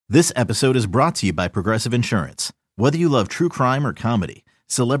This episode is brought to you by Progressive Insurance. Whether you love true crime or comedy,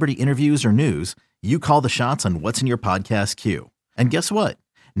 celebrity interviews or news, you call the shots on what's in your podcast queue. And guess what?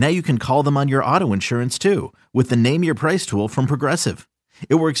 Now you can call them on your auto insurance too with the Name Your Price tool from Progressive.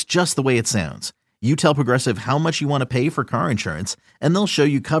 It works just the way it sounds. You tell Progressive how much you want to pay for car insurance, and they'll show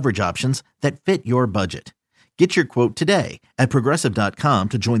you coverage options that fit your budget. Get your quote today at Progressive.com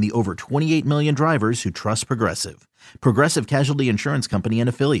to join the over 28 million drivers who trust Progressive. Progressive Casualty Insurance Company and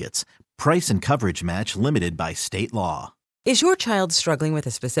Affiliates. Price and coverage match limited by state law. Is your child struggling with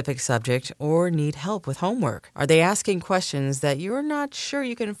a specific subject or need help with homework? Are they asking questions that you're not sure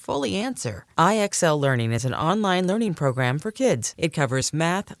you can fully answer? IXL Learning is an online learning program for kids. It covers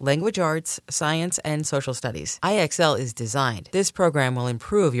math, language arts, science, and social studies. IXL is designed. This program will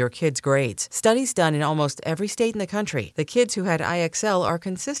improve your kids' grades. Studies done in almost every state in the country. The kids who had IXL are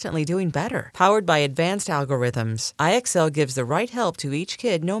consistently doing better. Powered by advanced algorithms, IXL gives the right help to each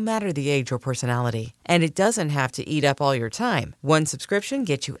kid no matter the age or personality. And it doesn't have to eat up all your time. One subscription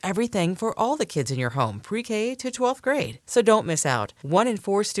gets you everything for all the kids in your home, pre-K to 12th grade. So don't miss out. 1 in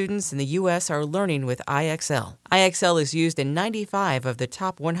 4 students in the U.S. are learning with IXL. IXL is used in 95 of the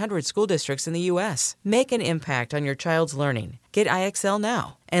top 100 school districts in the U.S. Make an impact on your child's learning. Get IXL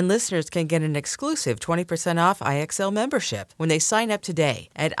now. And listeners can get an exclusive 20% off IXL membership when they sign up today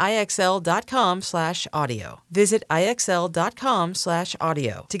at IXL.com/audio. Visit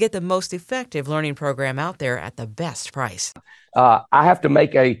IXL.com/audio to get the most effective learning program out there at the best price. I have to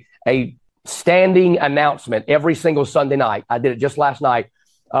make a standing announcement every single Sunday night. I did it just last night.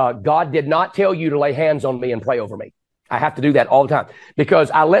 God did not tell you to lay hands on me and pray over me. I have to do that all the time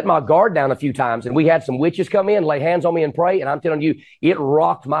because I let my guard down a few times and we had some witches come in, lay hands on me and pray. And I'm telling you, it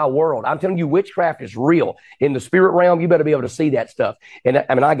rocked my world. I'm telling you, witchcraft is real in the spirit realm. You better be able to see that stuff. And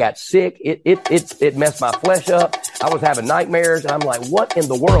I mean, I got sick. It messed my flesh up. I was having nightmares and I'm like, what in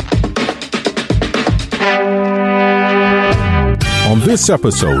the world? On this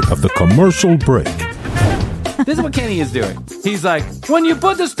episode of The Commercial Break. This is what Kenny is doing. He's like, when you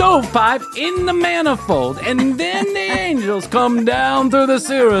put the stovepipe in the manifold and then the angels come down through the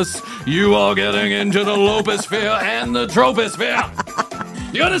cirrus, you are getting into the Loposphere and the Troposphere.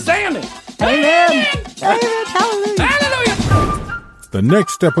 You understand me? Amen. Amen. Hallelujah. Hallelujah. The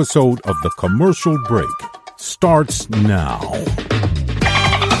next episode of The Commercial Break starts now.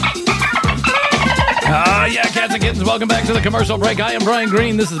 Yeah, cats and kittens, welcome back to The Commercial Break. I am Brian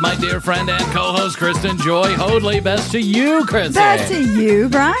Green. This is my dear friend and co-host, Kristen Joy Hoadley. Best to you, Kristen. Best to you,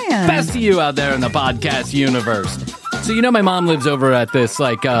 Brian. Best to you out there in the podcast universe. So, you know, my mom lives over at this,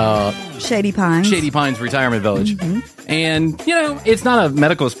 Shady Pines Retirement Village. Mm-hmm. And, you know, it's not a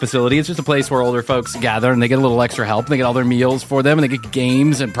medical facility. It's just a place where older folks gather and they get a little extra help. And they get all their meals for them and they get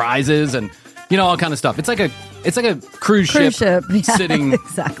games and prizes and, you know, all kind of stuff. It's like a cruise ship yeah, sitting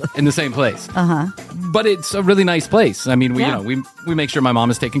exactly in the same place. Uh-huh. But it's a really nice place. I mean, we make sure my mom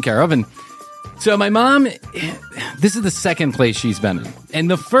is taken care of. And so my mom, this is the second place she's been in.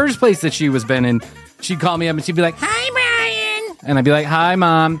 And the first place that she was been in, she'd call me up and she'd be like, "Hi, Brian." And I'd be like, "Hi,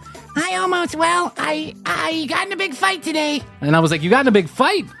 Mom." "Hi, almost. Well, I got in a big fight today." And I was like, "You got in a big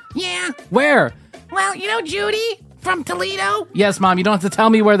fight?" "Yeah." "Where?" "Well, you know Judy from Toledo?" "Yes, Mom. You don't have to tell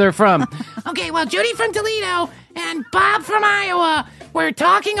me where they're from." "Okay, well, Judy from Toledo and Bob from Iowa were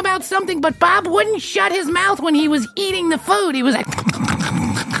talking about something, but Bob wouldn't shut his mouth when he was eating the food. He was like..."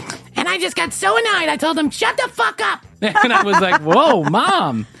 And I just got so annoyed. I told him, "Shut the fuck up." And I was like, "Whoa,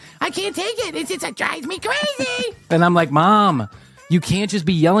 Mom. I can't take it. It drives me crazy." And I'm like, "Mom, you can't just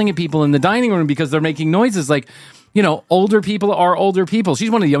be yelling at people in the dining room because they're making noises. Like, you know, older people are older people."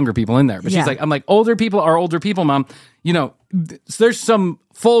 She's one of the younger people in there. But she's like, I'm like, "Older people are older people, Mom. You know, there's some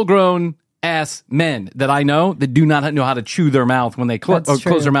full-grown ass men that I know that do not know how to chew their mouth when they close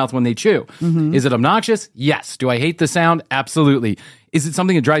their mouth when they chew." Mm-hmm. Is it obnoxious? Yes. Do I hate the sound? Absolutely. Is it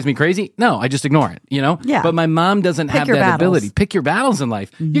something that drives me crazy? No, I just ignore it, you know? Yeah. But my mom doesn't have that ability. Pick your battles in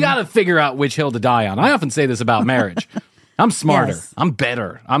life. Mm-hmm. You got to figure out which hill to die on. I often say this about marriage. I'm smarter. Yes. I'm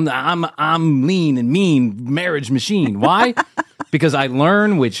better. I'm lean and mean marriage machine. Why? Because I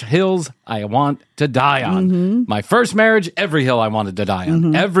learn which hills I want to die on. Mm-hmm. My first marriage, every hill I wanted to die on.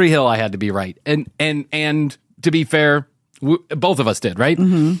 Mm-hmm. Every hill I had to be right. And to be fair, both of us did, right?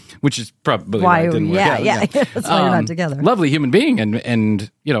 Mm-hmm. Which is probably why it didn't work out. Yeah. That's why you're not together. Lovely human being,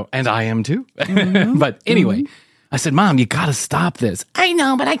 and you know, and I am too. Mm-hmm. But anyway, I said, "Mom, you got to stop this." "I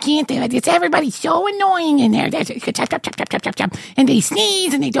know, but I can't do it. It's everybody's so annoying in there. And they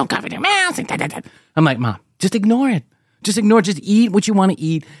sneeze and they don't cover their mouths." I'm like, "Mom, just ignore it. Just eat what you want to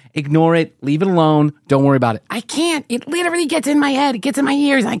eat. Ignore it. Leave it alone. Don't worry about it." "I can't. It literally gets in my head. It gets in my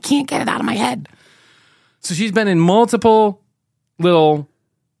ears. And I can't get it out of my head." So she's been in multiple little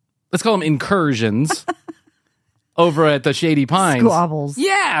let's call them incursions over at the Shady Pines. Squabbles.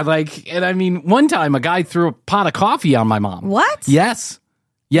 Yeah, and I mean, one time a guy threw a pot of coffee on my mom. What? Yes.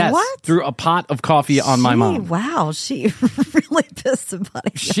 What? Threw a pot of coffee on my mom. Wow, she really pissed somebody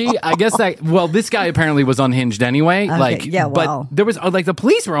off. I guess this guy apparently was unhinged anyway. Okay, But there was the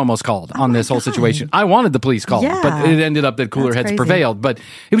police were almost called on this whole situation. I wanted the police called, but it ended up that cooler heads prevailed. But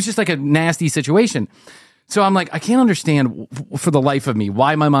it was just like a nasty situation. So I'm like, I can't understand for the life of me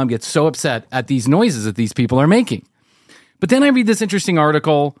why my mom gets so upset at these noises that these people are making. But then I read this interesting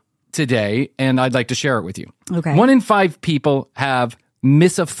article today, and I'd like to share it with you. Okay. 1 in 5 people have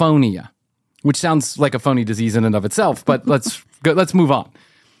misophonia, which sounds like a phony disease in and of itself, but let's move on.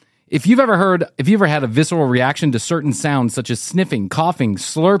 If you've ever had a visceral reaction to certain sounds such as sniffing, coughing,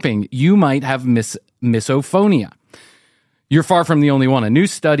 slurping, you might have misophonia. You're far from the only one. A new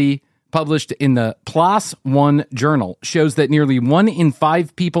study published in the PLOS One journal shows that nearly 1 in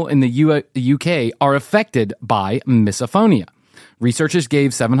 5 people in the UK are affected by misophonia. Researchers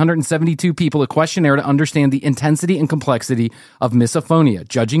gave 772 people a questionnaire to understand the intensity and complexity of misophonia,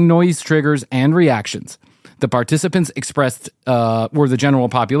 judging noise triggers and reactions. The participants expressed were the general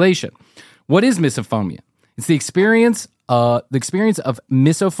population. What is misophonia? It's the experience of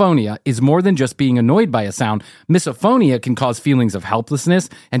misophonia is more than just being annoyed by a sound. Misophonia can cause feelings of helplessness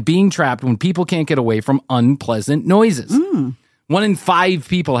and being trapped when people can't get away from unpleasant noises. 1 in 5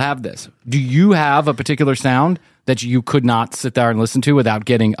 people have this. Do you have a particular sound that you could not sit there and listen to without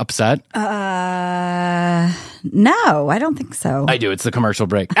getting upset? No, I don't think so. I do. It's the commercial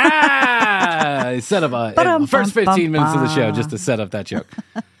break. Set up first 15 minutes of the show just to set up that joke.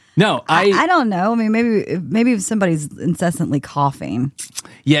 No, I don't know. I mean, maybe if somebody's incessantly coughing.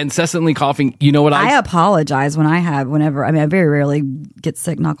 Yeah, incessantly coughing. You know what? I apologize whenever. I mean, I very rarely get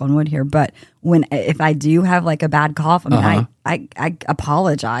sick, knock on wood here, but if I do have like a bad cough, I mean, I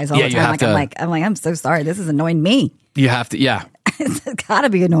apologize all the time. I'm so sorry. This is annoying me. You have to, yeah. It's got to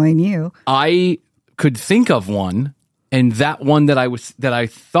be annoying you. I could think of one, and that one that I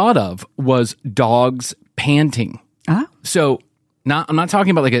thought of was dogs panting. Oh. So I'm not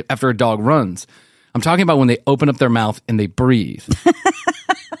talking about like after a dog runs. I'm talking about when they open up their mouth and they breathe.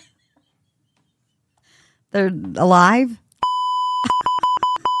 They're alive?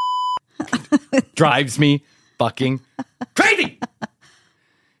 Drives me fucking crazy.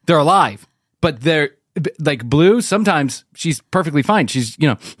 They're alive, but they're like Blue. Sometimes she's perfectly fine. She's,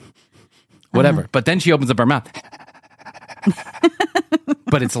 whatever. But then she opens up her mouth.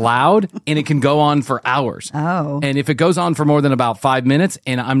 But it's loud and it can go on for hours. Oh. And if it goes on for more than about 5 minutes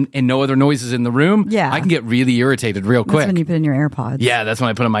and no other noises in the room, I can get really irritated real quick. That's when you put in your AirPods. Yeah, that's when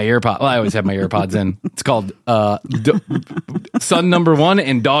I put in my AirPods. Well, I always have my AirPods in. It's called son number 1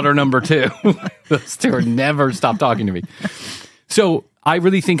 and daughter number 2. Those two are never stop talking to me. So I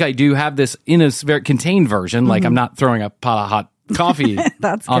really think I do have this in a very contained version. Like I'm not throwing a pot of hot coffee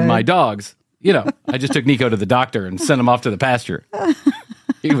on my dogs. I just took Nico to the doctor and sent him off to the pasture.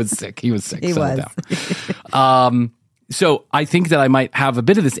 He was sick. He was sick. He was. So I think that I might have a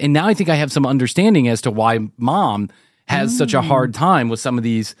bit of this. And now I think I have some understanding as to why mom has such a hard time with some of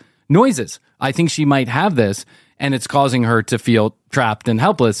these noises. I think she might have this, and it's causing her to feel trapped and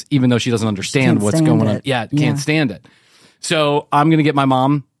helpless, even though she doesn't understand what's going on. Yeah, can't stand it. So I'm going to get my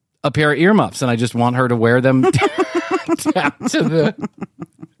mom a pair of earmuffs, and I just want her to wear them down to the...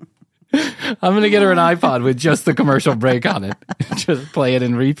 I'm going to get her an iPod with just the commercial break on it. Just play it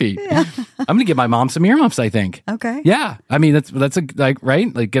and repeat. Yeah. I'm going to get my mom some earmuffs, I think. Okay. Yeah. I mean, that's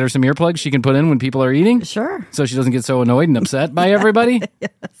right? Like, get her some earplugs she can put in when people are eating. Sure. So she doesn't get so annoyed and upset by everybody.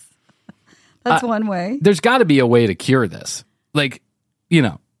 Yes. That's one way. There's got to be a way to cure this. Like,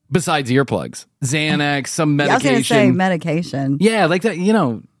 besides earplugs. Xanax, some medication. I was going to say medication. Yeah, like that,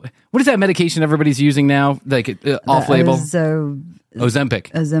 what is that medication everybody's using now? Like, off-label?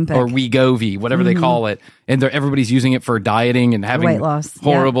 Ozempic or Wegovy, whatever they call it, and everybody's using it for dieting and having weight loss.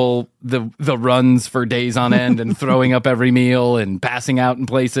 Horrible the runs for days on end and throwing up every meal and passing out in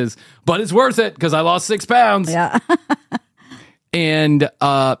places. But it's worth it because I lost 6 pounds. Yeah. And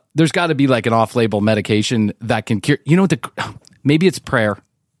there's got to be like an off-label medication that can cure. Maybe it's prayer.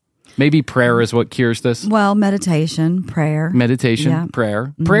 Maybe prayer is what cures this. Well, meditation, prayer. Prayer.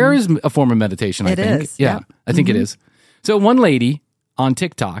 Mm-hmm. Prayer is a form of meditation, I think. It is. Yeah, I think it is. So one lady on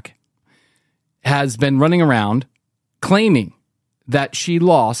TikTok has been running around claiming that she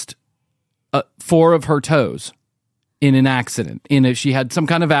lost 4 of her toes in an accident. She had some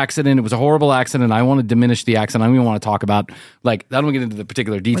kind of accident. It was a horrible accident. I want to diminish the accident. I don't even want to talk about, I don't want to get into the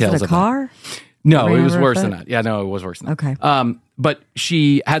particular details was it a car? No, it was worse than that. Yeah, no, it was worse than that. Okay. But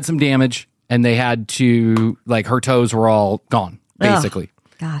she had some damage and they had to, her toes were all gone, basically.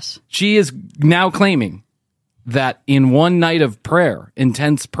 Gosh. She is now claiming that in one night of prayer,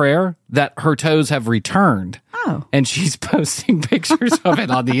 intense prayer, that her toes have returned. Oh. And she's posting pictures of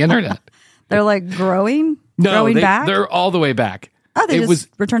it on the internet. They're like growing? No, growing back? They're all the way back. Oh, they just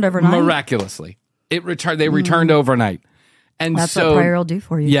returned overnight? Miraculously. They returned overnight. And that's so, what prayer will do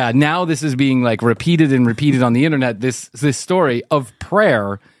for you. Yeah, now this is being like repeated and repeated on the internet. This story of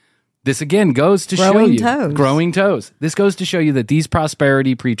prayer. This again goes to show you growing toes. This goes to show you that these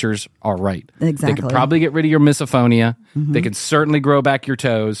prosperity preachers are right. Exactly. They could probably get rid of your misophonia. Mm-hmm. They could certainly grow back your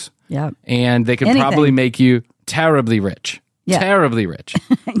toes. Yep. And they could probably make you terribly rich. Yeah. Terribly rich.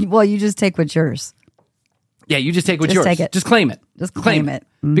 Well, you just take what's yours. Yeah, you just take what's yours. Take it. Just claim it. Just claim it.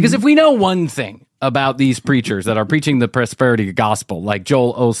 Mm-hmm. Because if we know one thing about these preachers that are preaching the prosperity gospel, like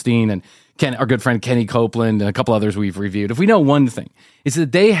Joel Osteen and our good friend Kenny Copeland and a couple others we've reviewed, if we know one thing, is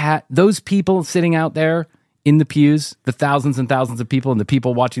that they had those people sitting out there in the pews, the thousands and thousands of people and the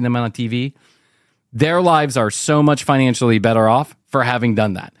people watching them on TV, their lives are so much financially better off for having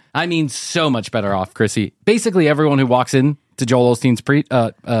done that. I mean, so much better off, Chrissy. Basically, everyone who walks in to Joel Osteen's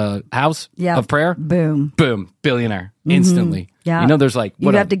house of prayer, boom, billionaire, instantly. Yeah. You know, there's like...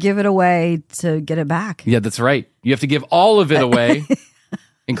 You have to give it away to get it back. Yeah, that's right. You have to give all of it away,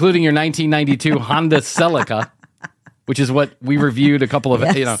 including your 1992 Honda Celica, which is what we reviewed a couple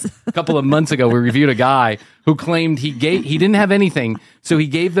of months ago. We reviewed a guy who claimed he didn't have anything, so he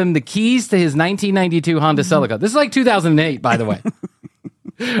gave them the keys to his 1992 Honda Celica. This is like 2008, by the way.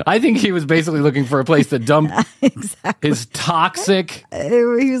 I think he was basically looking for a place to dump his toxic.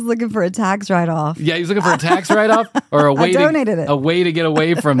 He was looking for a tax write-off. Yeah, he was looking for a tax write-off or a way a way to get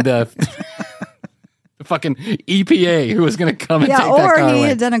away from the fucking EPA who was going to come and take that car away. Or he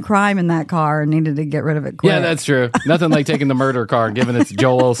had done a crime in that car and needed to get rid of it quick. Yeah, that's true. Nothing like taking the murder car and giving it to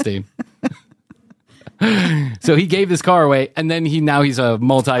Joel Osteen. So he gave this car away, and then he's a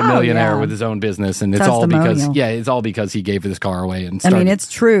multi-millionaire with his own business, and it's all because he gave this car away. And I mean, it's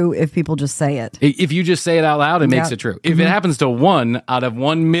true if people just say it. If you just say it out loud, it makes it true. If it happens to 1 out of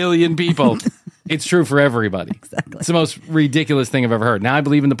 1 million people, it's true for everybody. Exactly. It's the most ridiculous thing I've ever heard. Now I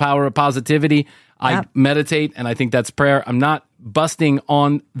believe in the power of positivity. I meditate, and I think that's prayer. I'm not busting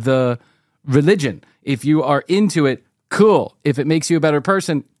on the religion. If you are into it, cool. If it makes you a better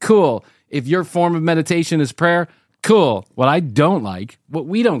person, cool. If your form of meditation is prayer, cool. What I don't like, what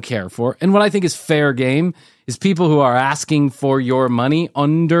we don't care for, and what I think is fair game is people who are asking for your money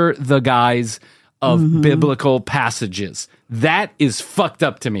under the guise of biblical passages. That is fucked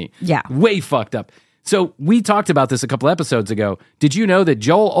up to me. Yeah. Way fucked up. So we talked about this a couple episodes ago. Did you know that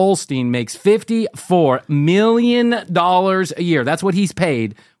Joel Osteen makes $54 million a year? That's what he's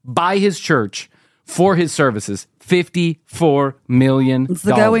paid by his church for his services. $54 million. It's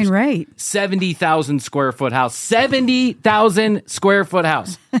the going rate. 70,000 square foot house. 70,000 square foot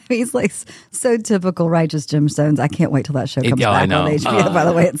house. He's like so typical righteous gemstones. I can't wait till that show comes back on HBO. By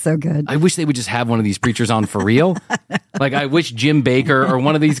the way, it's so good. I wish they would just have one of these preachers on for real. Like, I wish Jim Baker or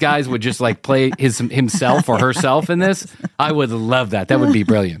one of these guys would just like play himself or herself in this. I would love that. That would be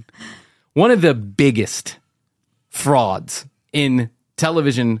brilliant. One of the biggest frauds in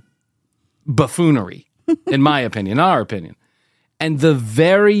television buffoonery, in my opinion, our opinion. And the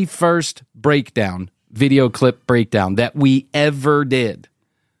very first video clip breakdown that we ever did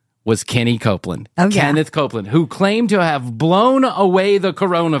was Kenny Copeland. Oh, yeah. Kenneth Copeland, who claimed to have blown away the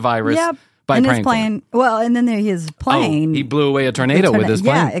coronavirus by and praying. His plane. Well, and then his plane. He blew away a tornado with his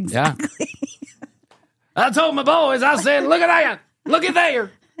plane. Yeah, exactly. Yeah. I told my boys, I said, look at that. Look at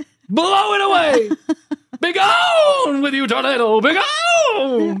there. Blow it away. Be gone with you, tornado. Be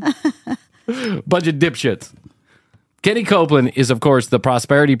gone. Bunch of dipshits. Kenny Copeland is, of course, the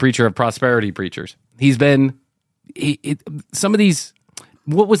prosperity preacher of prosperity preachers. He's been some of these.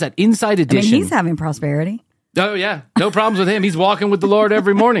 What was that? Inside Edition. I mean, he's having prosperity. Oh yeah, no problems with him. He's walking with the Lord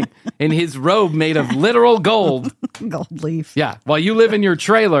every morning in his robe made of literal gold. Gold leaf. Yeah, while you live in your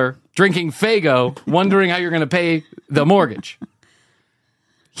trailer drinking Faygo, wondering how you're going to pay the mortgage.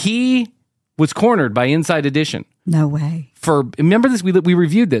 He was cornered by Inside Edition. No way. Remember this? We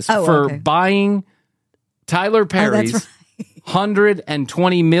reviewed this buying Tyler Perry's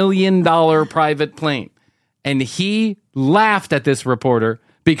 $120 million private plane. And he laughed at this reporter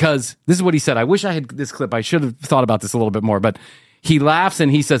because this is what he said. I wish I had this clip. I should have thought about this a little bit more. But he laughs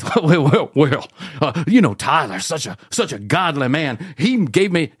and he says, well, Tyler's such a godly man. He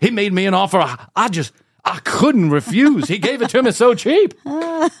made me an offer I couldn't refuse. He gave it to me so cheap.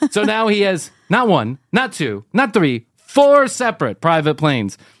 So now he has not one, not two, not three, 4 separate private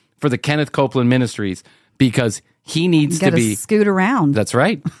planes for the Kenneth Copeland Ministries because He needs to be scoot around. That's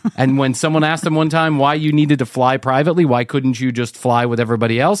right. And when someone asked him one time why you needed to fly privately, why couldn't you just fly with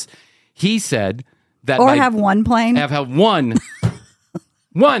everybody else? He said that have one plane. Have one.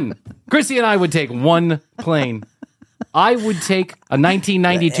 Chrissy and I would take one plane. I would take a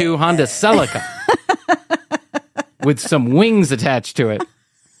 1992 Honda Celica with some wings attached to it.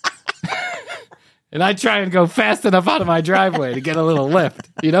 And I try and go fast enough out of my driveway to get a little lift.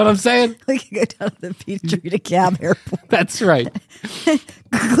 You know what I'm saying? We can go down to the Peachtree to Cab Airport. That's right.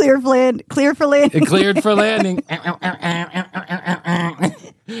 Clear for landing. Cleared for landing.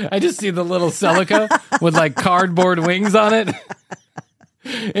 I just see the little Celica with like cardboard wings on it.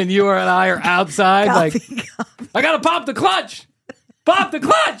 And you and I are outside copy. I got to pop the clutch. Pop the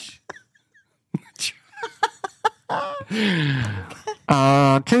clutch.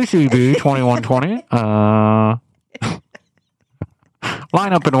 TCB 2120.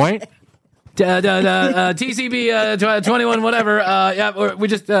 Line up and wait. TCB 21 whatever. Yeah,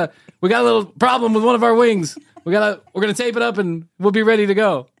 we got a little problem with one of our wings. We're gonna tape it up and we'll be ready to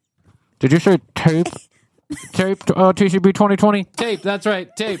go. Did you say tape? Tape TCB 2020? Tape, that's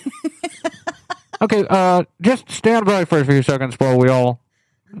right, tape. Okay, just stand by for a few seconds while we all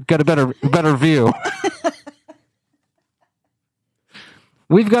get a better view.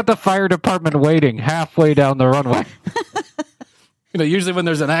 We've got the fire department waiting halfway down the runway. Usually when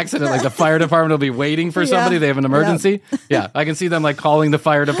there's an accident, like the fire department will be waiting for somebody. They have an emergency. Yep. Yeah, I can see them like calling the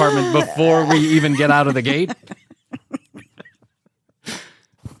fire department before we even get out of the gate.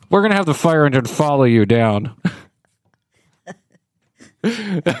 We're going to have the fire engine follow you down.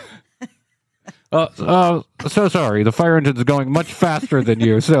 So sorry. The fire engine's going much faster than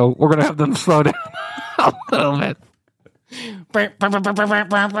you, so we're going to have them slow down a little bit. Ow!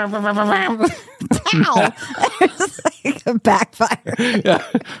 It's like a backfire. Yeah.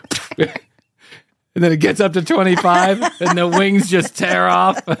 And then it gets up to 25, and the wings just tear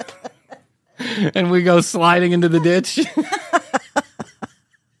off, and we go sliding into the ditch.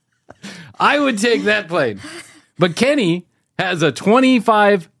 I would take that plane. But Kenny has a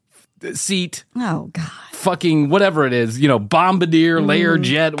 25-seat fucking whatever it is, Bombardier,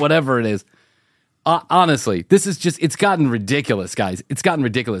 Learjet, whatever it is. Honestly, this is just, it's gotten ridiculous, guys. It's gotten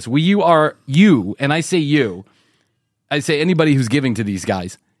ridiculous. And I say anybody who's giving to these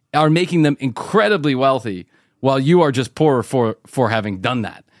guys, are making them incredibly wealthy while you are just poorer for having done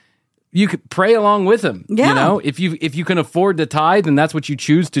that. You could pray along with them. Yeah. If you can afford to tithe and that's what you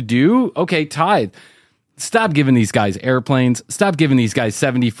choose to do, okay, tithe. Stop giving these guys airplanes. Stop giving these guys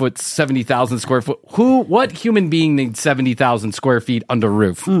 70,000 square foot. What human being needs 70,000 square feet under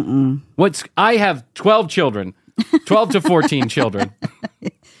roof? I have 12 children, 12 to 14 children.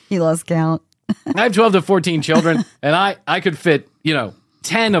 He lost count. I have 12 to 14 children, and I could fit,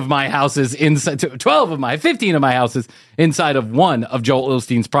 10 of my houses inside, 15 of my houses inside of one of Joel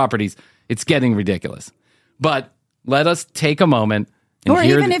Osteen's properties. It's getting ridiculous. But let us take a moment. Or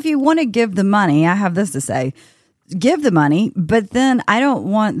even if you want to give the money, I have this to say, give the money, but then I don't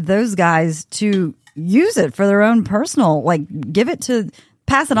want those guys to use it for their own personal,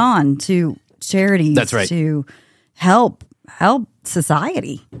 pass it on to charities. That's right. To help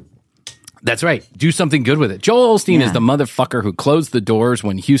society. That's right. Do something good with it. Joel Osteen is the motherfucker who closed the doors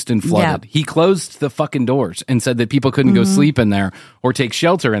when Houston flooded. He closed the fucking doors and said that people couldn't go sleep in there or take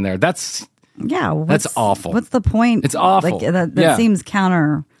shelter in there. That's awful. What's the point? It's awful. That seems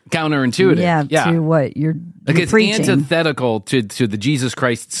counterintuitive. To what you're it's preaching. Antithetical to the Jesus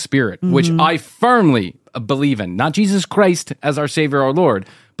Christ spirit, which I firmly believe in. Not Jesus Christ as our Savior, our Lord,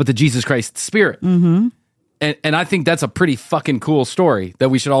 but the Jesus Christ spirit. And I think that's a pretty fucking cool story that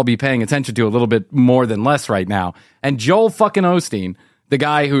we should all be paying attention to a little bit more than less right now. And Joel fucking Osteen, the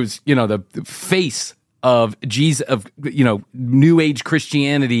guy who's, the face of Jesus, New Age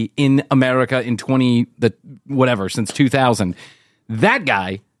Christianity in America in since 2000, that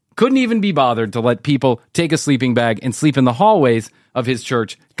guy couldn't even be bothered to let people take a sleeping bag and sleep in the hallways of his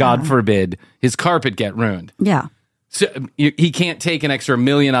church. God forbid his carpet get ruined. Yeah. So he can't take an extra $1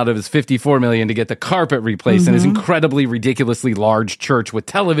 million out of his $54 million to get the carpet replaced in his incredibly, ridiculously large church with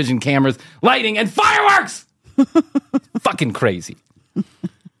television cameras, lighting, and fireworks. Fucking crazy.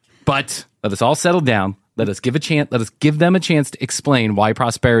 But let us all settle down. Let us give them a chance to explain why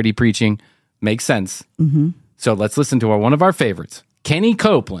prosperity preaching makes sense. So let's listen to one of our favorites, Kenny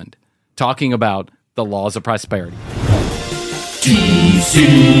Copeland, talking about the laws of prosperity.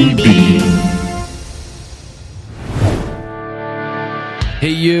 TCB. Hey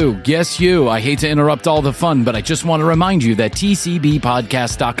you, yes you, I hate to interrupt all the fun, but I just want to remind you that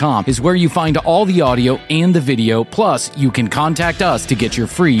tcbpodcast.com is where you find all the audio and the video, plus you can contact us to get your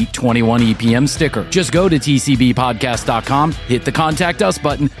free 21 EPM sticker. Just go to tcbpodcast.com, hit the contact us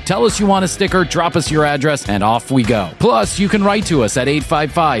button, tell us you want a sticker, drop us your address, and off we go. Plus, you can write to us at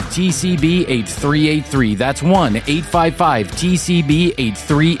 855-TCB-8383. That's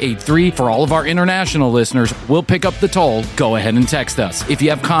 1-855-TCB-8383. For all of our international listeners, we'll pick up the toll. Go ahead and text us. If you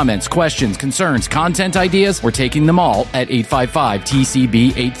have comments, questions, concerns, content ideas, we're taking them all at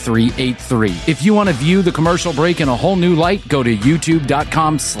 855-TCB-8383. If you want to view The Commercial Break in a whole new light, go to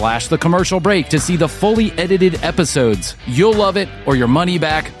youtube.com/The Commercial Break to see the fully edited episodes. You'll love it, or your money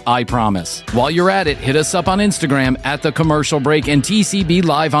back, I promise. While you're at it, hit us up on Instagram at The Commercial Break and TCB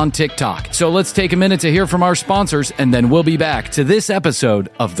Live on TikTok. So let's take a minute to hear from our sponsors, and then we'll be back to this episode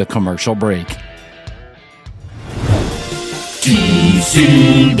of The Commercial Break.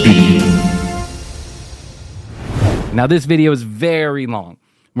 TCB. Now, this video is very long.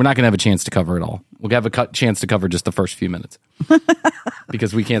 We're not going to have a chance to cover it all. We'll have a chance to cover just the first few minutes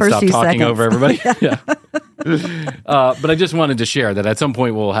because we can't stop talking over everybody. Yeah. But I just wanted to share that at some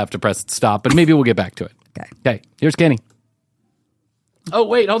point we'll have to press stop, but maybe we'll get back to it. Okay. Here's Kenny. Oh,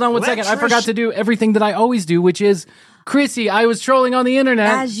 wait, hold on one second. I forgot to do everything that I always do, which is, Chrissy, I was trolling on the internet.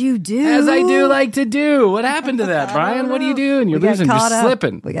 As you do. As I do like to do. What happened to that, Brian? What are you doing? You're losing. You're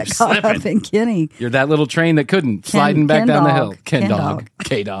slipping. We got caught up in Kenny. You're that little train that couldn't, sliding back down the hill. Ken Dog.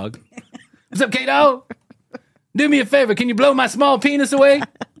 K-Dog. What's up, K-Dog? Do me a favor. Can you blow my small penis away?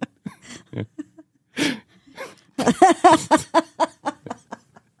 I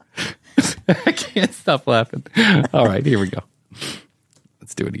can't stop laughing. All right, here we go.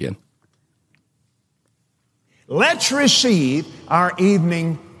 Let's do it again. Let's receive our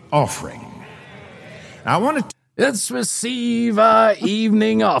evening offering. Let's receive our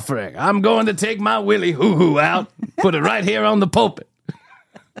evening offering. I'm going to take my Willy Hoo-Hoo out, put it right here on the pulpit.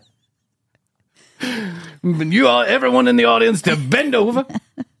 You all, everyone in the audience, to bend over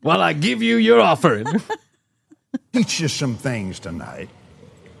while I give you your offering. Teach you some things tonight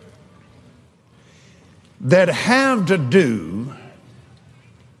that have to do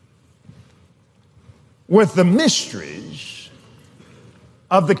with the mysteries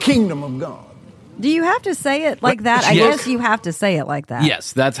of the kingdom of God. Do you have to say it like that? I guess you have to say it like that.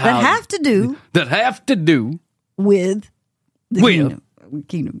 Yes, that's how. That have to do with the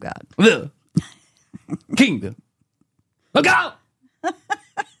kingdom of God. The kingdom of God.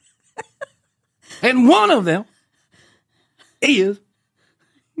 And one of them is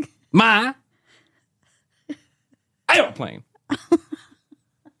my airplane.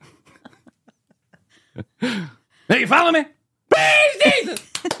 Now you follow me? Praise Jesus!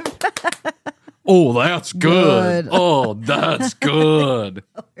 Oh, that's good. Oh, that's good.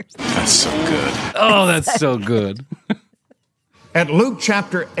 That's so good. Oh, that's so good. At Luke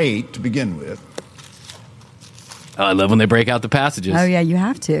chapter 8, to begin with. Oh, I love when they break out the passages. Oh, yeah, you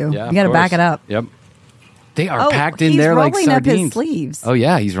have to. Yeah, you got to back it up. Yep. They are packed in there like sardines. He's rolling up his sleeves. Oh,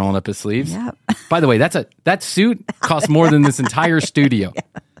 yeah, he's rolling up his sleeves. Yep. By the way, that suit costs more than this entire studio. Yeah.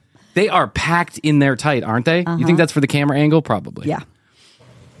 They are packed in there tight, aren't they? You think that's for the camera angle? Probably. Yeah.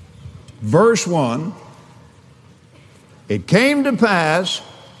 Verse 1, it came to pass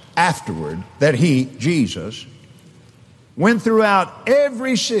afterward that he, Jesus, went throughout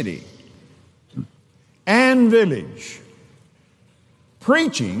every city and village,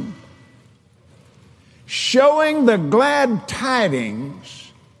 preaching, showing the glad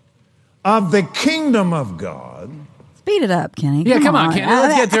tidings of the kingdom of God. Speed it up, Kenny. Yeah, come on, Kenny.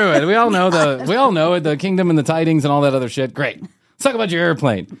 Let's get through it. We all know the kingdom and the tidings and all that other shit. Great. Let's talk about your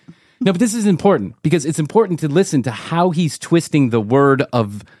airplane. No, but this is important because it's important to listen to how he's twisting the word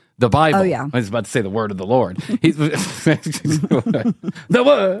of the Bible. Oh, yeah. I was about to say the word of the Lord. The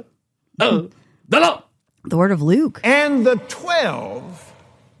word of the Lord. The word of Luke. And the 12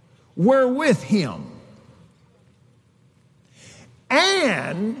 were with him.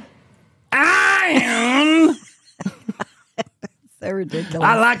 And so ridiculous.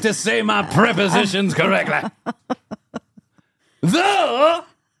 I like to say my prepositions correctly. The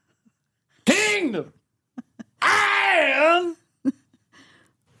kingdom and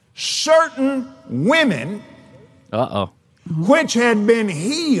certain women which had been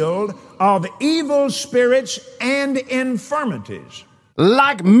healed of evil spirits and infirmities.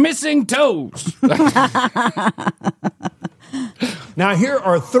 Like missing toes. Now, here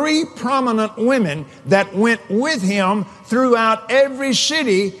are 3 prominent women that went with him throughout every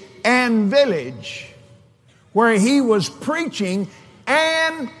city and village where he was preaching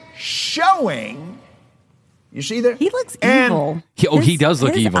and showing You see there? He looks evil. He does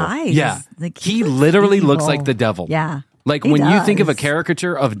look his evil. Eyes, yeah. like, he literally looks like the devil. Yeah. Like when you think of a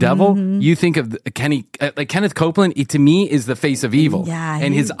caricature of devil, you think of Kenneth Copeland. To me, is the face of evil. Yeah,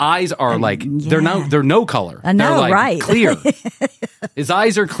 and his eyes are they're no color. I know, they're like right? Clear. His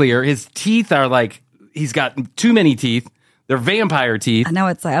eyes are clear. His teeth are like he's got too many teeth. They're vampire teeth. I know.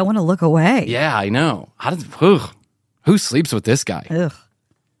 It's like I want to look away. Yeah, I know. Who sleeps with this guy? Ugh.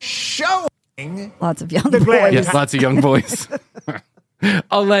 Showing lots of young boys. Yes, lots of young boys.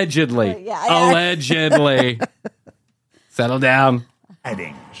 Allegedly. Allegedly. Settle down.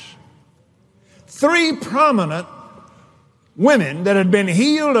 Three prominent women that had been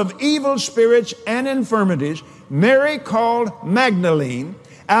healed of evil spirits and infirmities. Mary called Magdalene,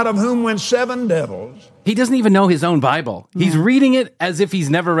 out of whom went 7 devils. He doesn't even know his own Bible. He's reading it as if he's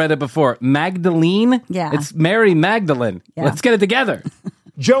never read it before. Magdalene? Yeah. It's Mary Magdalene. Yeah. Let's get it together.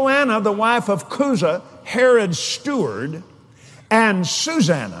 Joanna, the wife of Chuza, Herod's steward, and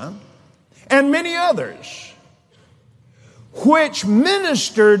Susanna, and many others, which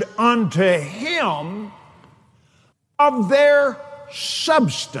ministered unto him of their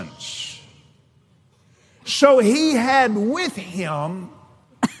substance. So he had with him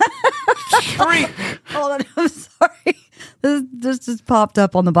 3. Hold on, I'm sorry. This just popped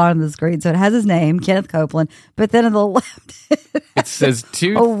up on the bottom of the screen. So it has his name, Kenneth Copeland, but then on the left, it says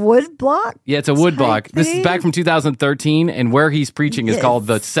a wood block? Yeah, it's a wood block. This is back from 2013, and where he's preaching is called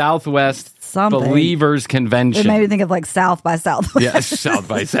the Southwest Believers Convention. It made me think of like South by Southwest. Yeah, South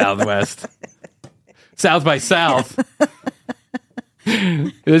by Southwest. South by South.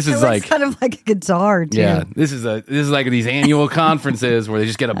 This is like kind of like a guitar too. Yeah, this is like these annual conferences where they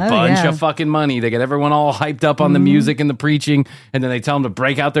just get a bunch of fucking money. They get everyone all hyped up on the music and the preaching, and then they tell them to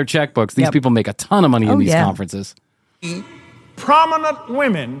break out their checkbooks. These people make a ton of money in these conferences. Prominent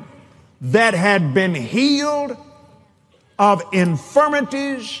women that had been healed of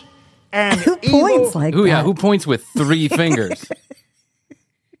infirmities and who points like who, that? Yeah, who points with 3 fingers?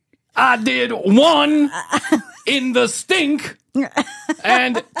 I did 1 in the stink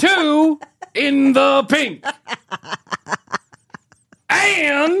and 2 in the pink.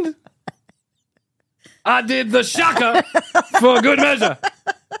 And I did the shaka for good measure.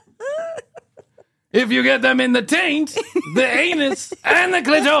 If you get them in the taint, the anus, and the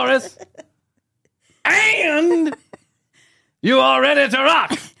clitoris, and you are ready to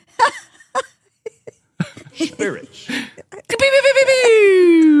rock. Spirits.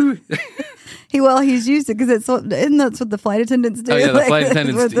 He's used it because isn't that what the flight attendants do? Oh yeah, the flight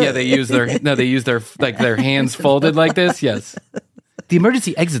attendants. They use their hands folded like this. Yes. The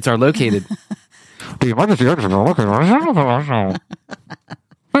emergency exits are located. The emergency exits are located.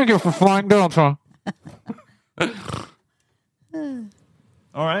 Thank you for flying Delta.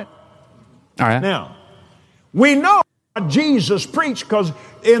 All right. Now, we know what Jesus preached because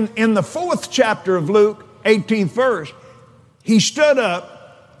in the 4th chapter of Luke, 18th verse, he stood up,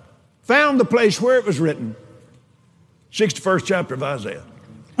 found the place where it was written, 61st chapter of Isaiah.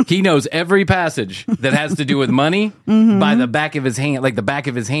 He knows every passage that has to do with money by the back of his hand, like the back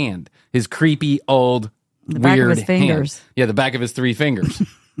of his hand. His creepy, old, weird fingers. Hand. Yeah, the back of his 3 fingers.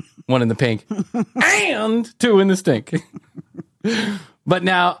 1 in the pink and 2 in the stink. But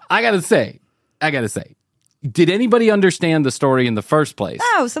now, I gotta say, did anybody understand the story in the first place?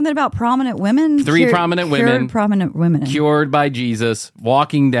 Oh, something about prominent women? 3 prominent women. Prominent women. Cured by Jesus,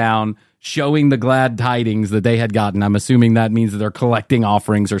 walking down, showing the glad tidings that they had gotten. I'm assuming that means that they're collecting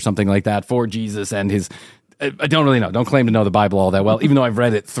offerings or something like that for Jesus and his... I don't really know. Don't claim to know the Bible all that well, even though I've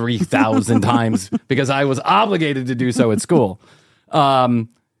read it 3,000 times because I was obligated to do so at school.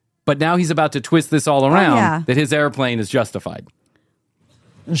 But now he's about to twist this all around that his airplane is justified.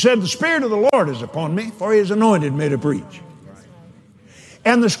 And said, the Spirit of the Lord is upon me, for he has anointed me to preach.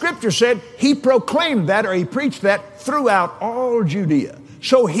 And the scripture said he proclaimed that, or he preached that throughout all Judea.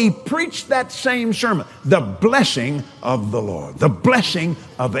 So he preached that same sermon, the blessing of the Lord, the blessing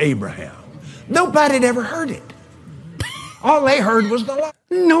of Abraham. Nobody had ever heard it. All they heard was the Lord.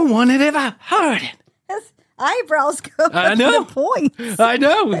 No one had ever heard it. His eyebrows go up to the points. I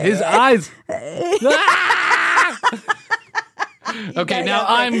know. His eyes. Okay, now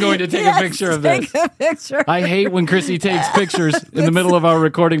I'm going to take a picture of this. Take a picture. I hate when Chrissy takes pictures in the middle of our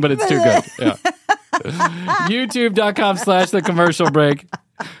recording, but it's too good. Yeah. YouTube.com/the commercial break.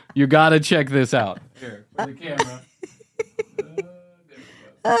 You got to check this out. Here, for the camera.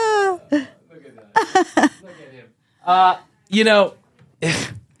 Look at that. Look at him.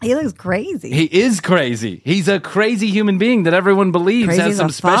 He looks crazy. He is crazy. He's a crazy human being that everyone believes Crazy has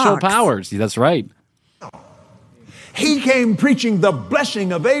some special powers. That's right. He came preaching the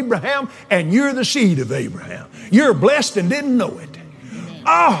blessing of Abraham, and you're the seed of Abraham. You're blessed and didn't know it.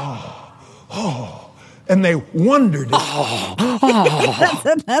 Oh, and they wondered. That's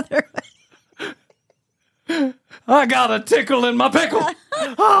another. I got a tickle in my pickle.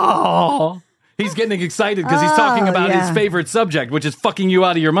 Oh, he's getting excited because he's talking about his favorite subject, which is fucking you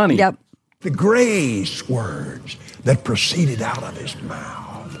out of your money. Yep. The grace words that proceeded out of his mouth.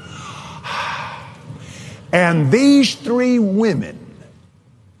 And these three women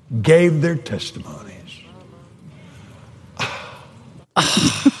gave their testimonies.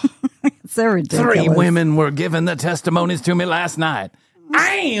 So ridiculous. 3 women were giving the testimonies to me last night.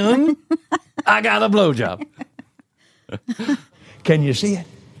 And I got a blowjob. Can you see it?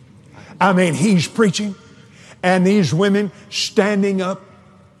 I mean, he's preaching, and these women standing up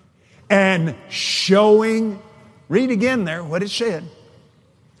and showing. Read again there what it said.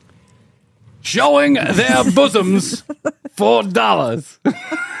 Showing their bosoms for dollars.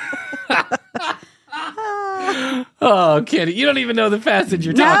 Oh, Kenny, you don't even know the passage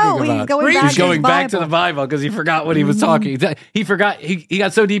you're talking about. He's going back to the Bible because he forgot what he was talking. He forgot. He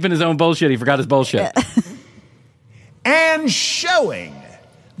got so deep in his own bullshit, he forgot his bullshit. And showing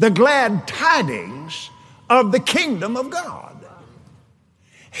the glad tidings of the kingdom of God.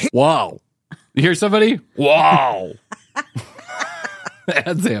 Wow. You hear somebody? Wow.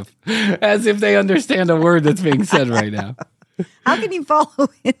 As if they understand a word that's being said right now. How can you follow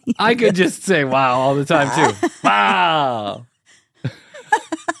anything? I could just say wow all the time too. Wow.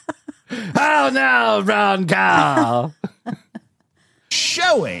 How now, brown cow?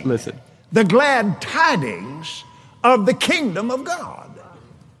 Showing the glad tidings of the kingdom of God.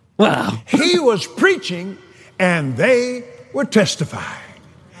 Wow. He was preaching and they were testifying.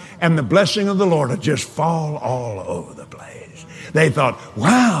 And the blessing of the Lord would just fall all over the place. They thought,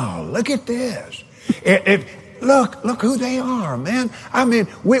 wow, look at this. Look who they are, man. I mean,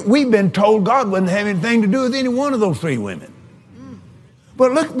 we've been told God wouldn't have anything to do with any one of those 3 women.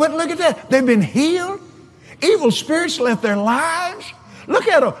 But look at that. They've been healed. Evil spirits left their lives. Look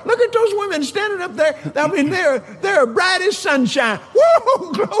at them. Look at those women standing up there. I mean, they're bright as sunshine.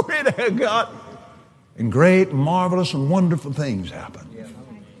 Whoa, glory to God. And great, marvelous, and wonderful things happen.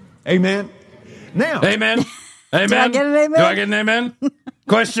 Amen. Now. Amen. Amen. Do I get an amen? Do I get an amen?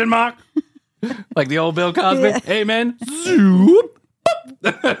 Question mark. Like the old Bill Cosby. Yeah. Amen. Zoop.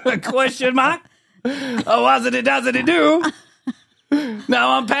 Question mark. Oh, wasn't it, doesn't it do?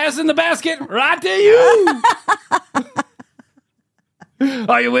 Now I'm passing the basket right to you.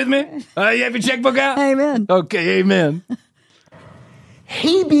 Are you with me? You have your checkbook out? Amen. Okay, amen.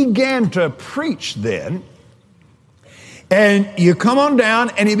 He began to preach then. And you come on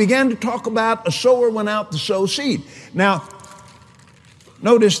down, and he began to talk about a sower went out to sow seed. Now,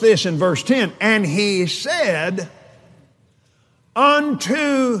 notice this in verse 10. And he said,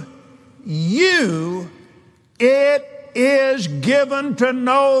 unto you it is given to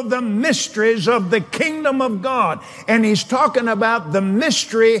know the mysteries of the kingdom of God. And he's talking about the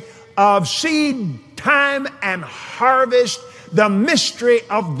mystery of seed time and harvest, the mystery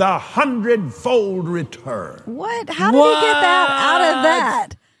of the 100-fold return. What? How did he get that out of that?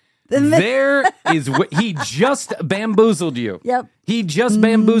 There is what he just bamboozled you. Yep. He just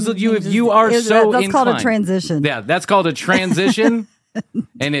bamboozled you if you are so that's inclined. Called a transition. Yeah, that's called a transition.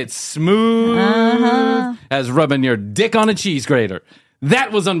 And it's smooth as rubbing your dick on a cheese grater.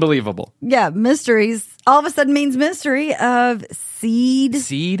 That was unbelievable. Yeah, mysteries. All of a sudden means mystery of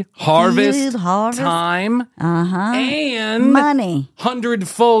seed, harvest, time, and money.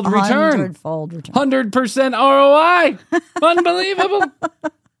 100-fold return. 100-fold return. 100% ROI. Unbelievable.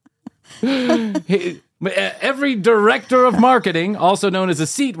 Every director of marketing, also known as a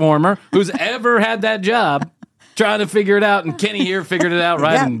seat warmer, who's ever had that job, trying to figure it out, and Kenny here figured it out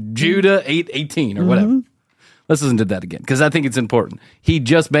right in Judah 8:18 or whatever. Let's listen to that again, because I think it's important. He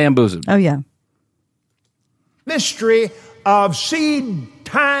just bamboozled. Oh, yeah. Mystery of seed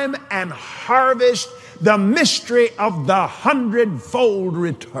time and harvest, the mystery of the 100-fold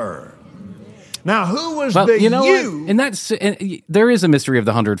return. Now, who was the you? Know you? And there is a mystery of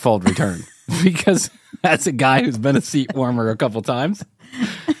the 100-fold return, because that's a guy who's been a seat warmer a couple times.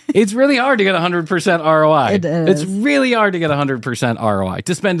 It's really hard to get 100% ROI. It is. It's really hard to get 100% ROI.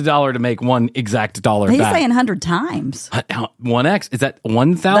 To spend $1 to make one exact dollar He's back. saying 100 times. 1x? Is that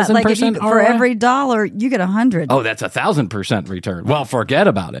 1,000% ROI? For every dollar, you get 100. Oh, that's 1,000% return. Well, forget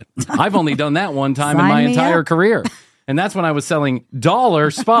about it. I've only done that one time in Sign my me entire up. career. And that's when I was selling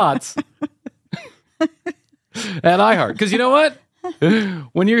dollar spots at iHeart. Because you know what?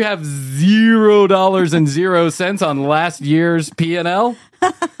 When you have $0.00 on last year's P&L,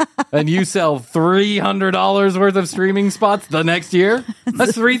 and you sell $300 worth of streaming spots the next year,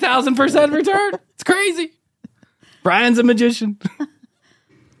 that's 3,000% return. It's crazy. Brian's a magician.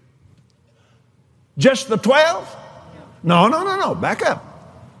 Just the 12? No. Back up.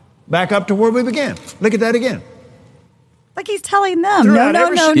 Back up to where we began. Look at that again. Like he's telling them,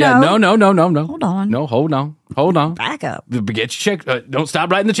 no. Yeah, no. Hold on. No, hold on. Back up. Get your check. Don't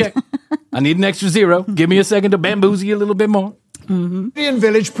stop writing the check. I need an extra zero. Give me a second to bamboozle you a little bit more. In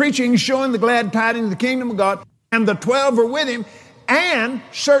village, preaching, showing the glad tidings of the kingdom of God, and the 12 were with him, and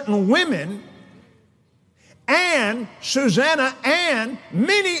certain women, and Susanna, and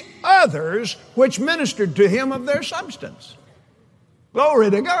many others which ministered to him of their substance.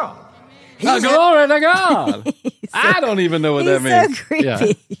 Glory to God. Glory to God. I don't even know what that means. So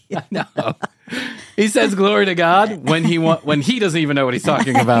creepy. Yeah, I know. He says glory to God when he doesn't even know what he's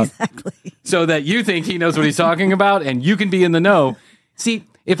talking about. Exactly. So that you think he knows what he's talking about and you can be in the know. See,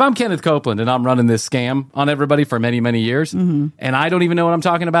 if I'm Kenneth Copeland and I'm running this scam on everybody for many, many years, and I don't even know what I'm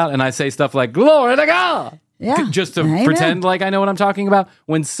talking about, and I say stuff like glory to God. Yeah. Just to pretend like I know what I'm talking about.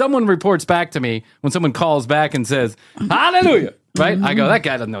 When someone reports back to me, when someone calls back and says, hallelujah, right? I go, that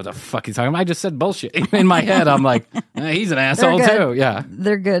guy doesn't know what the fuck he's talking about. I just said bullshit. In my head, I'm like, he's an asshole too. Yeah.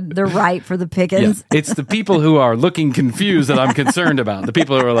 They're good. They're right for the pickings. Yeah. It's the people who are looking confused that I'm concerned about. The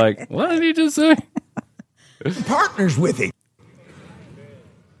people who are like, what did he just say? Partners with him.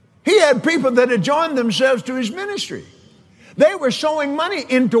 He had people that had joined themselves to his ministry. They were sowing money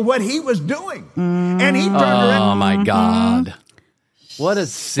into what he was doing. And he turned around. Oh, my God. What a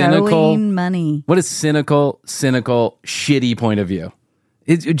cynical, Sowing money. What a cynical, shitty point of view.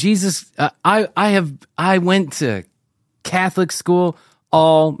 Jesus, I went to Catholic school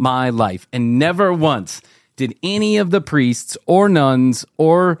all my life, and never once did any of the priests or nuns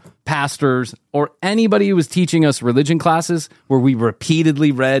or pastors or anybody who was teaching us religion classes where we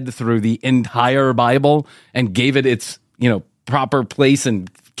repeatedly read through the entire Bible and gave it its proper place and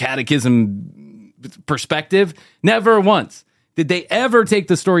catechism perspective. Never once did they ever take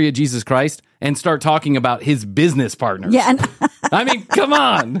the story of Jesus Christ and start talking about his business partners. Yeah. I mean, come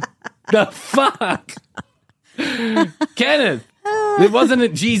on. The fuck? Kenneth, it wasn't a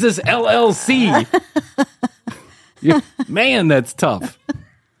Jesus LLC. Man, that's tough.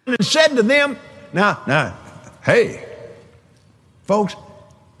 And said to them, now, hey, folks,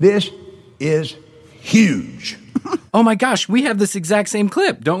 this is huge. Oh my gosh, we have this exact same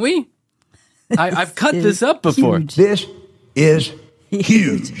clip, don't we? I've cut this up before. Huge. This is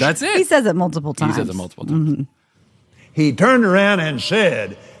huge. That's it. He says it multiple times. He says it multiple times. He turned around and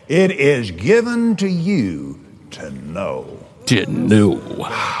said, it is given to you to know. To know.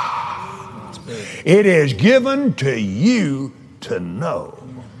 It is given to you to know.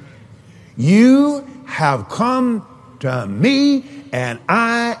 You have come to me, and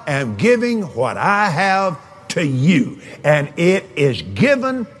I am giving what I have to you. And it is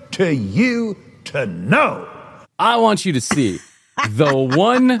given to you to know. I want you to see the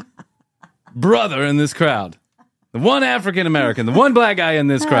one brother in this crowd, the one African American, the one black guy in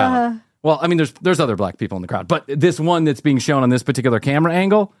this crowd. Well, I mean, there's other black people in the crowd, but this one that's being shown on this particular camera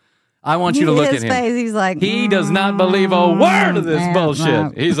angle, I want you to look at him. Face, he's like, he does not believe a word of this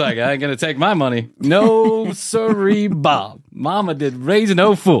bullshit. He's like, I ain't gonna take my money. No, sirree, Bob. Mama did raise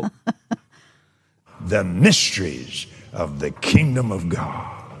no fool. The mysteries of the kingdom of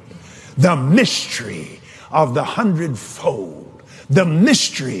God, the mystery of the hundredfold, the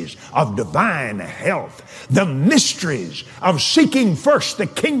mysteries of divine health, the mysteries of seeking first the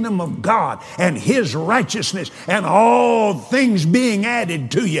kingdom of God and his righteousness, and all things being added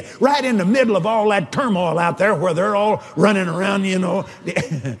to you. Right in the middle of all that turmoil out there where they're all running around,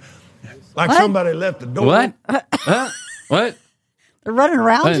 like somebody left the door. What? What? They're running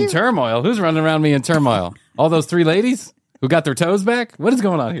around you? In turmoil? Who's running around me in turmoil? All those three ladies who got their toes back? What is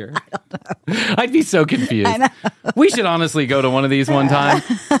going on here? I don't know. I'd be so confused. I know. We should honestly go to one of these one time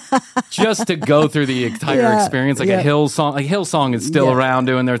just to go through the entire experience. Like a Hillsong. Like Hillsong is still around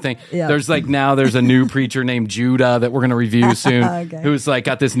doing their thing. Yeah. There's a new preacher named Judah that we're going to review soon. Okay. Who's like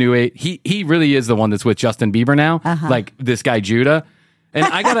got this new age. He really is the one that's with Justin Bieber now. Like this guy Judah. And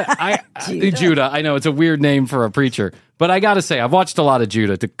Judah, I know it's a weird name for a preacher, but I gotta say, I've watched a lot of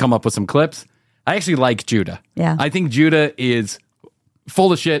Judah to come up with some clips. I actually like Judah. Yeah. I think Judah is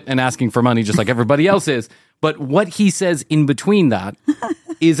full of shit and asking for money just like everybody else is. But what he says in between that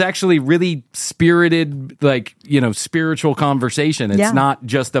is actually really spirited, spiritual conversation. It's not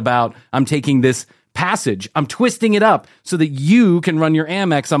just about, I'm taking this passage, I'm twisting it up so that you can run your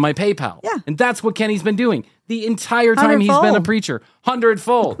Amex on my PayPal. Yeah. And that's what Kenny's been doing the entire time he's been a preacher.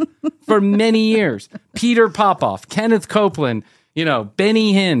 100-fold for many years. Peter Popoff, Kenneth Copeland,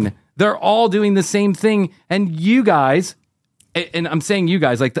 Benny Hinn, They're all doing the same thing. And you guys, and I'm saying you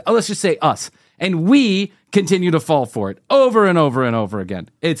guys, like, let's just say us, and we continue to fall for it over and over and over again.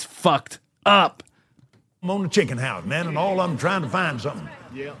 It's fucked up. I'm on the chicken house, man, and all of them trying to find something.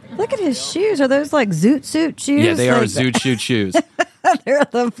 Yeah. Look at his shoes. Are those like zoot suit shoes? Yeah, they are zoot suit shoes. They're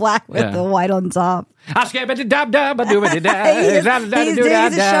the black with the white on top. He's a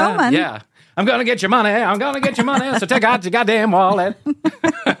showman. Yeah. I'm going to get your money. I'm going to get your money. So take out your goddamn wallet.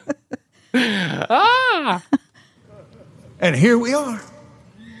 And here we are.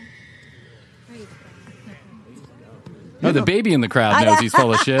 Oh, the baby in the crowd knows he's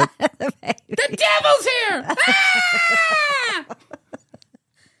full of shit. The devil's here!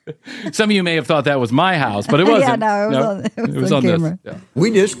 Some of you may have thought that was my house, but it wasn't. Yeah, no, it was on camera. This. Yeah.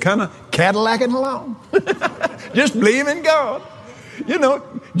 We just kind of Cadillacing along. Just believe in God. You know,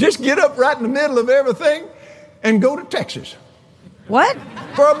 just get up right in the middle of everything and go to Texas. What?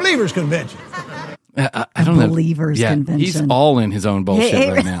 For a believers convention. I don't know. Believers convention. He's all in his own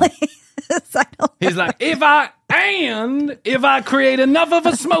bullshit right now. He's like, if I create enough of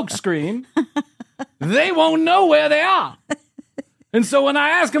a smoke screen, they won't know where they are. And so when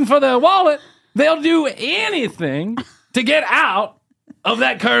I ask them for their wallet, they'll do anything to get out of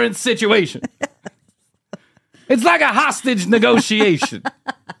that current situation. It's like a hostage negotiation,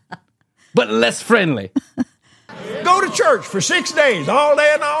 but less friendly. Go to church for 6 days, all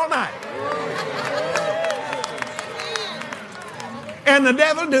day and all night. And the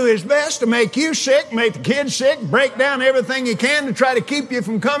devil do his best to make you sick, make the kids sick, break down everything he can to try to keep you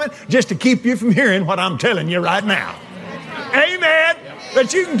from coming, just to keep you from hearing what I'm telling you right now. Amen.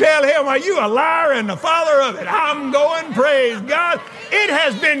 But you can tell him, well, you a liar and the father of it. I'm going, praise God. It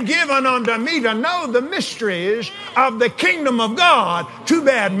has been given unto me to know the mysteries of the kingdom of God. Too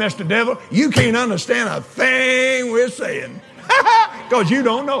bad, Mr. Devil, you can't understand a thing we're saying. Because you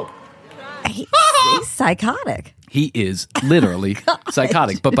don't know. He's psychotic. He is literally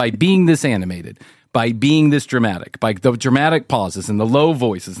psychotic. But by being this animated, by being this dramatic, by the dramatic pauses and the low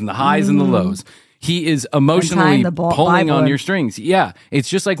voices and the highs and the lows, he is emotionally pulling on your strings. Yeah. It's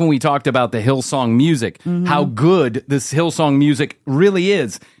just like when we talked about the Hillsong music, how good this Hillsong music really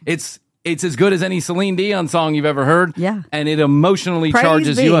is. It's as good as any Celine Dion song you've ever heard. Yeah. And it emotionally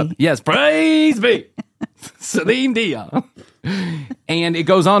charges you up. Yes, praise be. Celine Dion. And it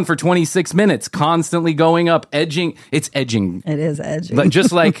goes on for 26 minutes, constantly going up, edging. It's edging. It is edging.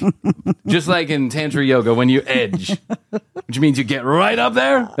 Just like in Tantra Yoga, when you edge, which means you get right up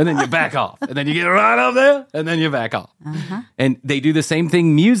there and then you back off. And then you get right up there and then you back off. And they do the same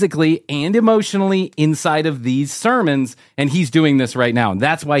thing musically and emotionally inside of these sermons. And he's doing this right now. And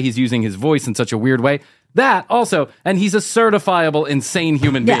that's why he's using his voice in such a weird way. That also, and he's a certifiable insane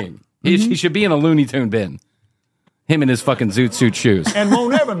human being. He should be in a Looney Tune bin. Him in his fucking zoot suit shoes. And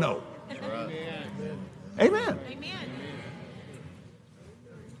won't ever know. Amen.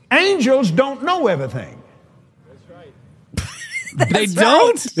 Angels don't know everything. They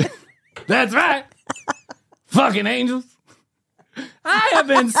don't? That's right. Fucking angels. I have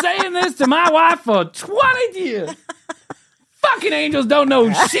been saying this to my wife for 20 years. Fucking angels don't know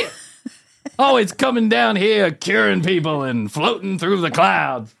shit. Always coming down here curing people and floating through the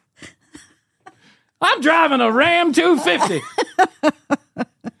clouds. I'm driving a Ram 250.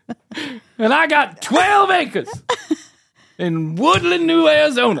 And I got 12 acres in Woodland, New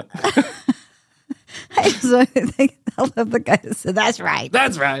Arizona. I love the guy that said, that's right.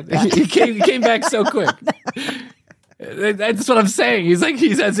 That's right. He came back so quick. That's what I'm saying.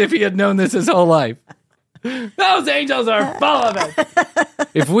 He's as if he had known this his whole life. Those angels are full of it.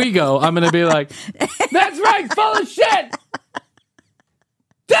 If we go, I'm going to be like, that's right, full of shit.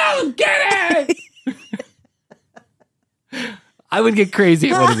 Don't get it. I would get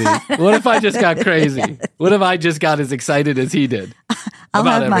crazy at one of these. What if I just got crazy? What if I just got as excited as he did? I'll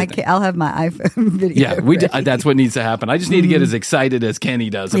have my iPhone video. Yeah, that's what needs to happen. I just need to get as excited as Kenny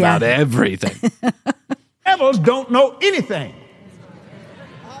does about everything. Devils don't know anything.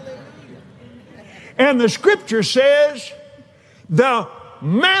 And the scripture says the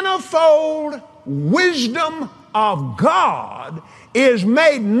manifold wisdom of God is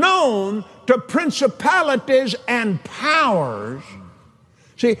made known to principalities and powers.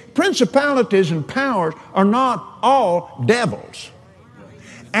 See, principalities and powers are not all devils.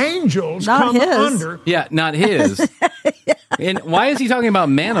 Angels come under. Yeah, not his. And why is he talking about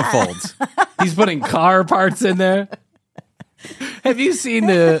manifolds? He's putting car parts in there. Have you seen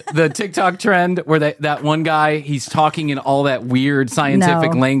the TikTok trend where that one guy, he's talking in all that weird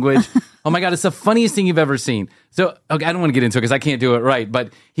scientific language? Oh my God, it's the funniest thing you've ever seen. So, okay, I don't want to get into it because I can't do it right,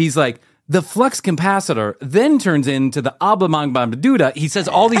 but he's like, The flux capacitor then turns into the Ablamangbaduda. He says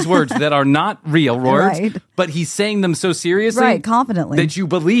all these words that are not real words, but he's saying them so seriously, confidently, that you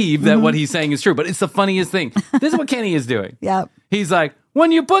believe that what he's saying is true. But it's the funniest thing. This is what Kenny is doing. Yep. He's like,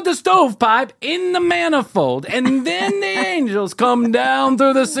 when you put the stovepipe in the manifold and then the angels come down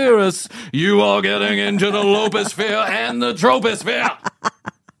through the cirrus, you are getting into the Loposphere and the Troposphere.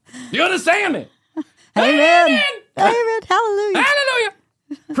 You understand me? Amen. Amen. Hallelujah. Hallelujah.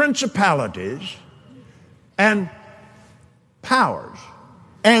 Principalities and powers,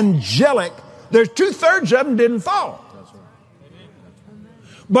 angelic, there's 2/3 of them didn't fall.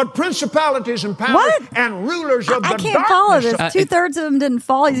 But principalities and powers and rulers of the darkness. I can't follow this. 2/3 of them didn't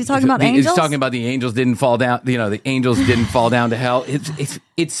fall. Is he talking about angels? He's talking about the angels didn't fall down. The angels didn't fall down to hell.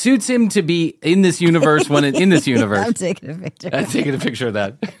 It suits him to be in this universe in this universe. I'm taking a picture. I'm taking a picture of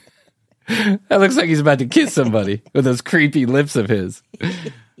that. That looks like he's about to kiss somebody with those creepy lips of his.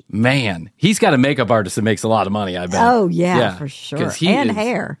 Man, he's got a makeup artist that makes a lot of money, I bet. Oh, yeah. For sure. And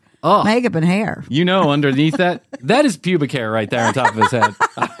hair. Oh, makeup and hair. You know, underneath that is pubic hair right there on top of his head.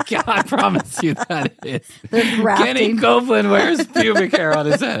 I promise you that is. Kenny Copeland wears pubic hair on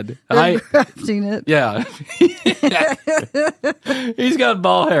his head. They're grafting it. Yeah. He's got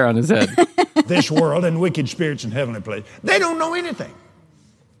ball hair on his head. This world and wicked spirits in heavenly places, they don't know anything.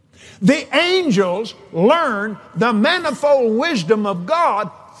 The angels learn the manifold wisdom of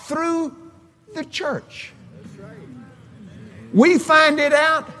God through the church. We find it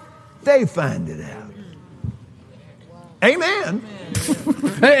out, they find it out. Amen.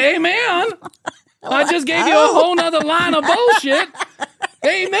 Amen. I just gave you a whole nother line of bullshit.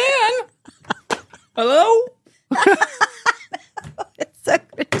 Amen. Hello? It's so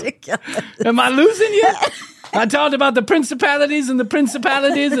ridiculous. Am I losing you? I talked about the principalities and the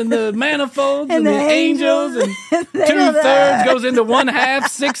manifolds and the angels, and 2/3 goes into 1/2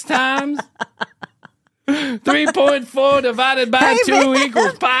 6 times. 3.4 divided by 2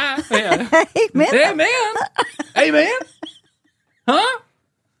 equals pi. Yeah. Amen. Amen. Amen. Huh?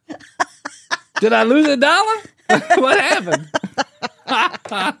 Did I lose $1? What happened?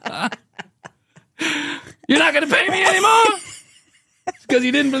 You're not going to pay me anymore? Because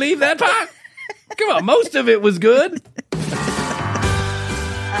you didn't believe that part? Come on, most of it was good.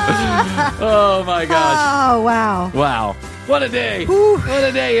 Oh, my gosh. Oh, wow. Wow. What a day. Whew. What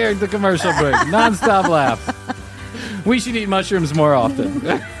a day here at the commercial break. Non-stop laughs. We should eat mushrooms more often.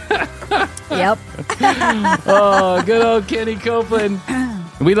 Yep. Oh, good old Kenny Copeland.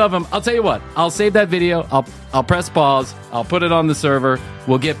 We love him. I'll tell you what. I'll save that video. I'll press pause. I'll put it on the server.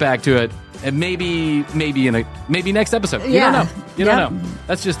 We'll get back to it. And maybe next episode. You don't know. You don't know.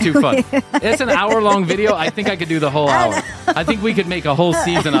 That's just too fun. It's an hour-long video. I think I could do the whole hour. I think we could make a whole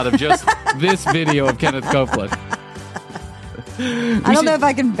season out of just this video of Kenneth Copeland. I don't know if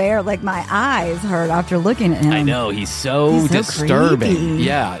I can bear, my eyes hurt after looking at him. I know. He's so disturbing. Creepy.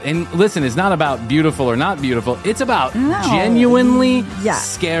 Yeah. And listen, it's not about beautiful or not beautiful. It's about genuinely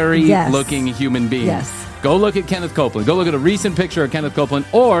scary-looking human beings. Yes. Go look at Kenneth Copeland. Go look at a recent picture of Kenneth Copeland,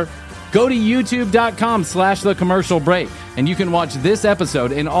 or go to youtube.com/thecommercialbreak, and you can watch this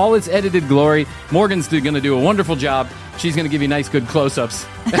episode in all its edited glory. Morgan's going to do a wonderful job. She's going to give you nice, good close-ups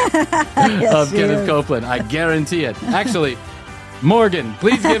of Kenneth Copeland. I guarantee it. Actually, Morgan,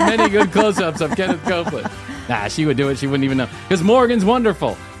 please give many good close-ups of Kenneth Copeland. Nah, she would do it. She wouldn't even know. Because Morgan's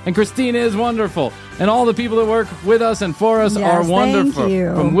wonderful, and Christina is wonderful, and all the people that work with us and for us are wonderful. Thank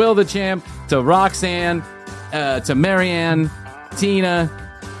you. From Will the Champ to Roxanne to Marianne, Tina,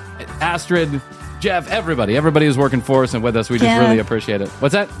 Astrid, Jeff, everybody who's working for us and with us, we just really appreciate it.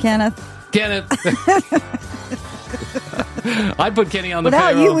 What's that? Kenneth. I'd put Kenny on the payroll.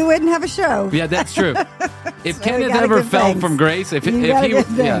 Without you, we wouldn't have a show. Yeah, that's true. If Kenneth ever fell from grace, you got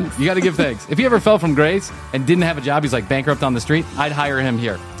to give thanks. If he ever fell from grace and didn't have a job, he's bankrupt on the street, I'd hire him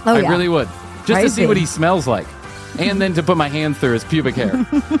here. I really would. Just to see what he smells like. And then to put my hand through his pubic hair.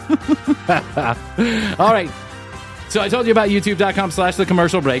 All right. So I told you about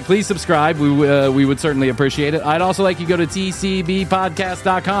youtube.com/thecommercialbreak. Please subscribe. We would certainly appreciate it. I'd also like you to go to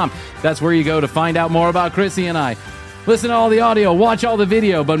tcbpodcast.com. That's where you go to find out more about Chrissy and I. Listen to all the audio, watch all the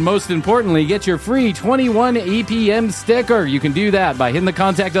video, but most importantly, get your free 21 EPM sticker. You can do that by hitting the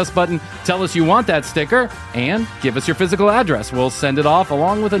Contact Us button, tell us you want that sticker, and give us your physical address. We'll send it off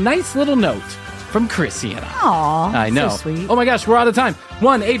along with a nice little note from Chrissy and I. Aw, I know. so sweet. Oh my gosh, we're out of time.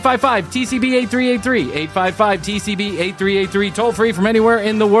 1-855-TCB-8383. 855-TCB-8383. Toll free from anywhere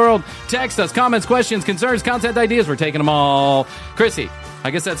in the world. Text us, comments, questions, concerns, content ideas. We're taking them all. Chrissy,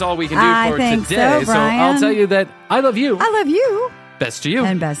 I guess that's all we can do for today. So, Brian. So I'll tell you that I love you. I love you. Best to you.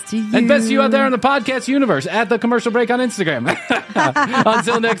 And best to you. And best to you out there in the podcast universe at The Commercial Break on Instagram.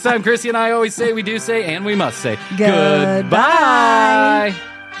 Until next time, Chrissy and I always say, we do say, and we must say, Goodbye. Goodbye.